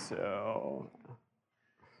that. So,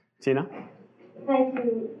 Tina? Thank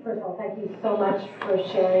you, first of all, thank you so much for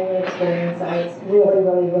sharing your experience. It's really,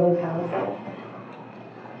 really, really powerful.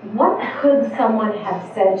 What could someone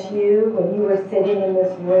have said to you when you were sitting in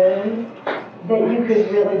this room that you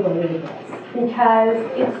could really believe this? Because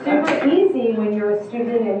it's super easy when you're a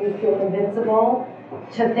student and you feel invincible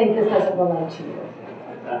to think this doesn't relate to you.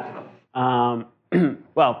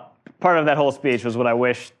 Well, part of that whole speech was what I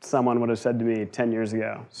wished someone would have said to me 10 years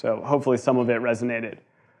ago. So hopefully some of it resonated.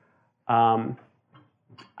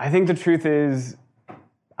 I think the truth is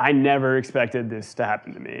I never expected this to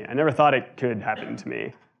happen to me. I never thought it could happen to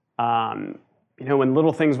me. When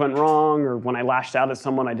little things went wrong, or when I lashed out at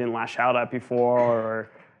someone I didn't lash out at before,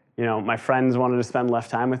 or my friends wanted to spend less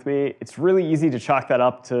time with me, it's really easy to chalk that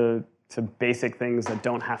up to basic things that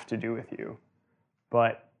don't have to do with you.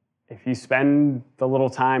 But if you spend the little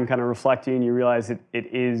time kind of reflecting, you realize it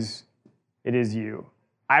is you.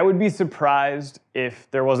 I would be surprised if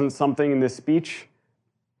there wasn't something in this speech,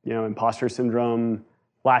 imposter syndrome,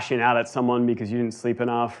 lashing out at someone because you didn't sleep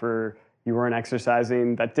enough or you weren't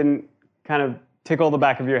exercising, that didn't kind of tickle the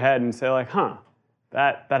back of your head and say like,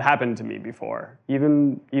 that happened to me before.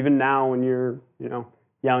 Even now when you're,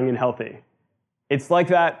 young and healthy. It's like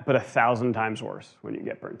that, but 1,000 times worse when you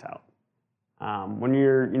get burnt out. When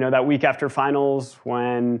you're, that week after finals,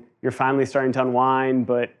 when you're finally starting to unwind,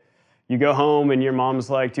 but you go home and your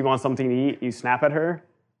mom's like, do you want something to eat? You snap at her.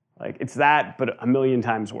 Like, it's that, but 1,000,000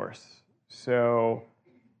 times worse. So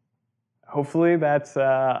hopefully that's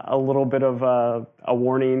a little bit of a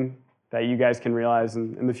warning that you guys can realize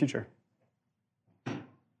in the future.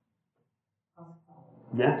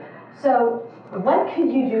 Yeah. So what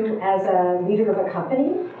could you do as a leader of a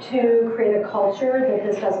company to create a culture that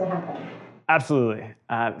this doesn't happen? Absolutely.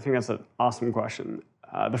 I think that's an awesome question.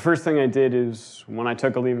 The first thing I did is when I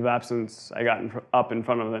took a leave of absence, I got up in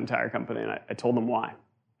front of the entire company and I told them why.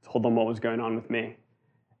 I told them what was going on with me.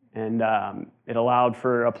 And it allowed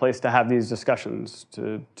for a place to have these discussions,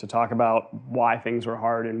 to talk about why things were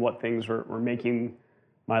hard and what things were making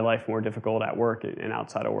my life more difficult at work and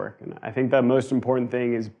outside of work. And I think the most important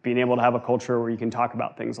thing is being able to have a culture where you can talk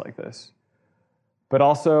about things like this. But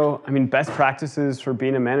also, best practices for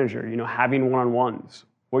being a manager, having one-on-ones.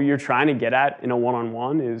 What you're trying to get at in a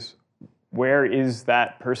one-on-one is where is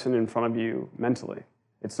that person in front of you mentally?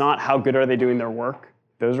 It's not how good are they doing their work.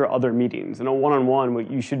 Those are other meetings. In a one-on-one, what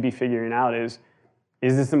you should be figuring out is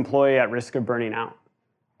this employee at risk of burning out?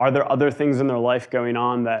 Are there other things in their life going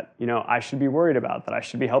on that I should be worried about, that I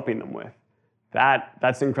should be helping them with?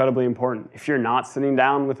 That's incredibly important. If you're not sitting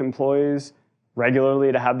down with employees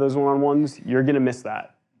regularly to have those one-on-ones, you're going to miss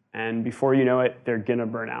that. And before you know it, they're going to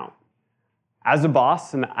burn out. As a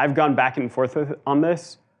boss, and I've gone back and forth on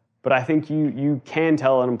this, but I think you can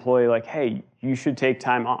tell an employee like, hey, you should take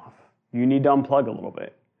time off. You need to unplug a little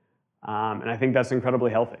bit. And I think that's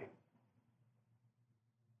incredibly healthy.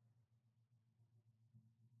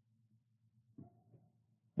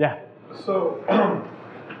 Yeah. So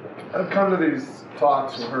I've come to these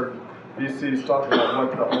talks and heard VCs talk about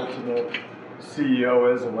what the ultimate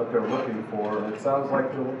CEO is and what they're looking for. And it sounds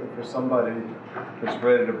like they're looking for somebody that's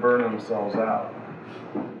ready to burn themselves out.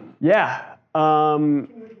 Yeah.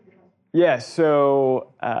 So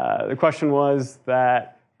the question was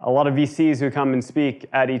that a lot of VCs who come and speak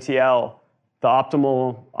at ETL, the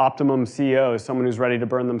optimum CEO is someone who's ready to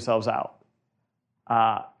burn themselves out.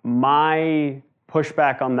 My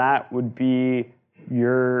pushback on that would be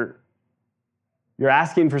you're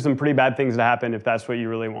asking for some pretty bad things to happen if that's what you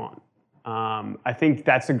really want. I think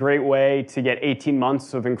that's a great way to get 18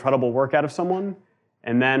 months of incredible work out of someone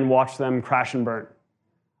and then watch them crash and burn.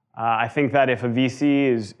 I think that if a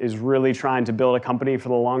VC is really trying to build a company for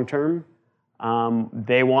the long term,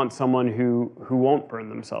 they want someone who won't burn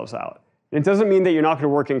themselves out. It doesn't mean that you're not going to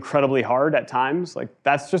work incredibly hard at times. Like,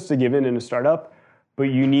 that's just a given in a startup. But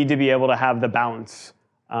you need to be able to have the balance.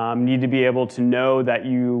 Need to be able to know that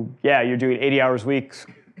you're doing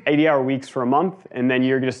 80-hour weeks for a month, and then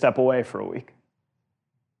you're going to step away for a week.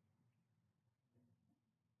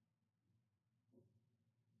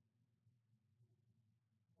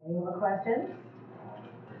 Any more questions?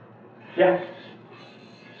 Yeah.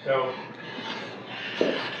 So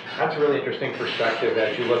that's a really interesting perspective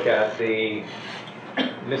as you look at the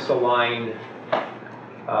misaligned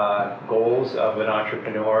goals of an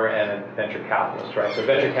entrepreneur and a venture capitalist, right? So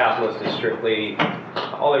venture capitalist is strictly,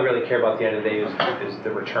 all they really care about at the end of the day is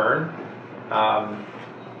the return.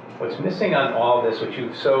 What's missing on all of this, which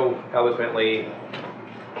you've so eloquently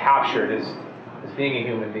captured, is being a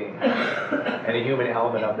human being and a human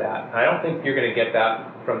element of that. And I don't think you're going to get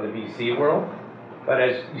that from the VC world, but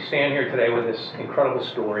as you stand here today with this incredible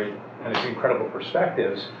story and these incredible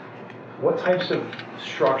perspectives, what types of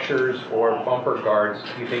structures or bumper guards do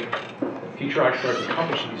you think future entrepreneurs and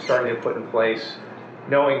companies should be starting to put in place,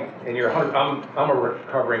 knowing, and I'm a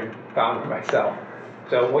recovering founder myself,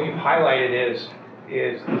 so what you've highlighted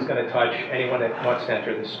is going to touch anyone that wants to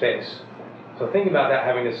enter this space. So think about that,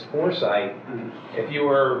 having this foresight. If you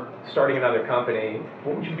were starting another company,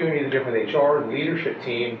 what would you do either different with HR, the leadership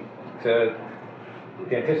team, to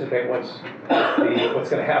anticipate what's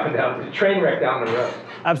going to happen down the train wreck down the road?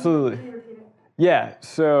 Absolutely. Yeah.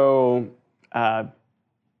 So,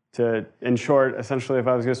 in short, essentially, if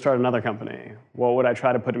I was going to start another company, what would I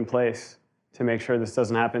try to put in place to make sure this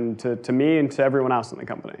doesn't happen to me and to everyone else in the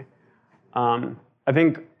company? I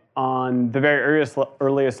think on the very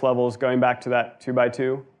earliest levels, going back to that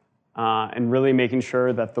 2x2, and really making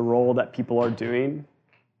sure that the role that people are doing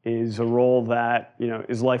is a role that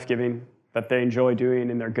is life-giving, that they enjoy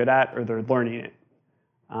doing and they're good at, or they're learning it.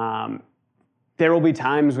 There will be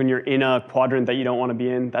times when you're in a quadrant that you don't want to be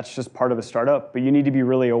in. That's just part of a startup, but you need to be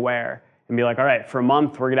really aware and be like, all right, for a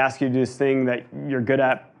month, we're going to ask you to do this thing that you're good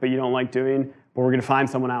at, but you don't like doing, but we're going to find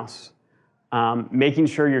someone else. Making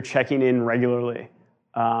sure you're checking in regularly,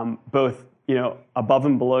 both above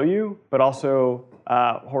and below you, but also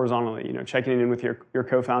horizontally. Checking in with your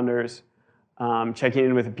co-founders, checking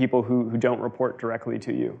in with the people who don't report directly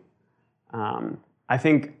to you. I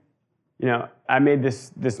think I made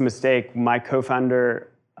this mistake. My co-founder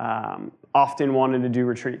often wanted to do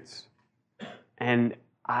retreats, and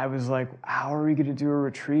I was like, "How are we going to do a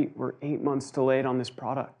retreat? We're 8 months delayed on this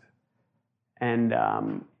product." And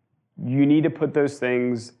you need to put those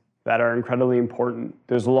things that are incredibly important.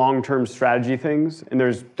 There's long-term strategy things, and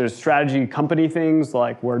there's strategy company things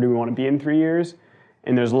like where do we want to be in 3 years,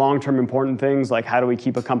 and there's long-term important things like how do we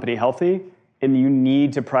keep a company healthy, and you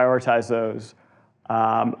need to prioritize those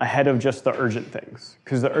ahead of just the urgent things,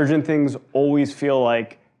 because the urgent things always feel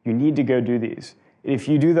like you need to go do these. And if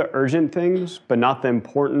you do the urgent things but not the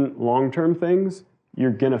important long-term things,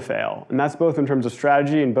 you're gonna fail, and that's both in terms of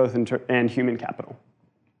strategy and and human capital.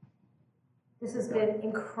 This has been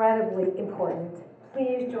incredibly important.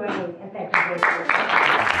 Please join me and thank you very much.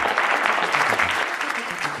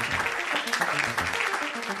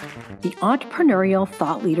 The Entrepreneurial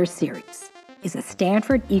Thought Leader Series is a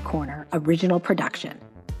Stanford eCorner original production,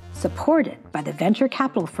 supported by the venture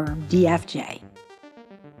capital firm DFJ.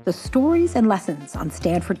 The stories and lessons on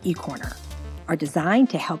Stanford eCorner are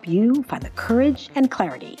designed to help you find the courage and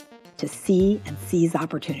clarity to see and seize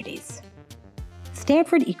opportunities.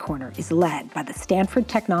 Stanford eCorner is led by the Stanford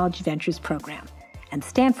Technology Ventures Program and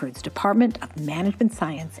Stanford's Department of Management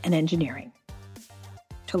Science and Engineering.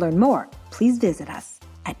 To learn more, please visit us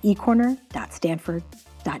at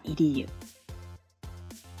ecorner.stanford.edu.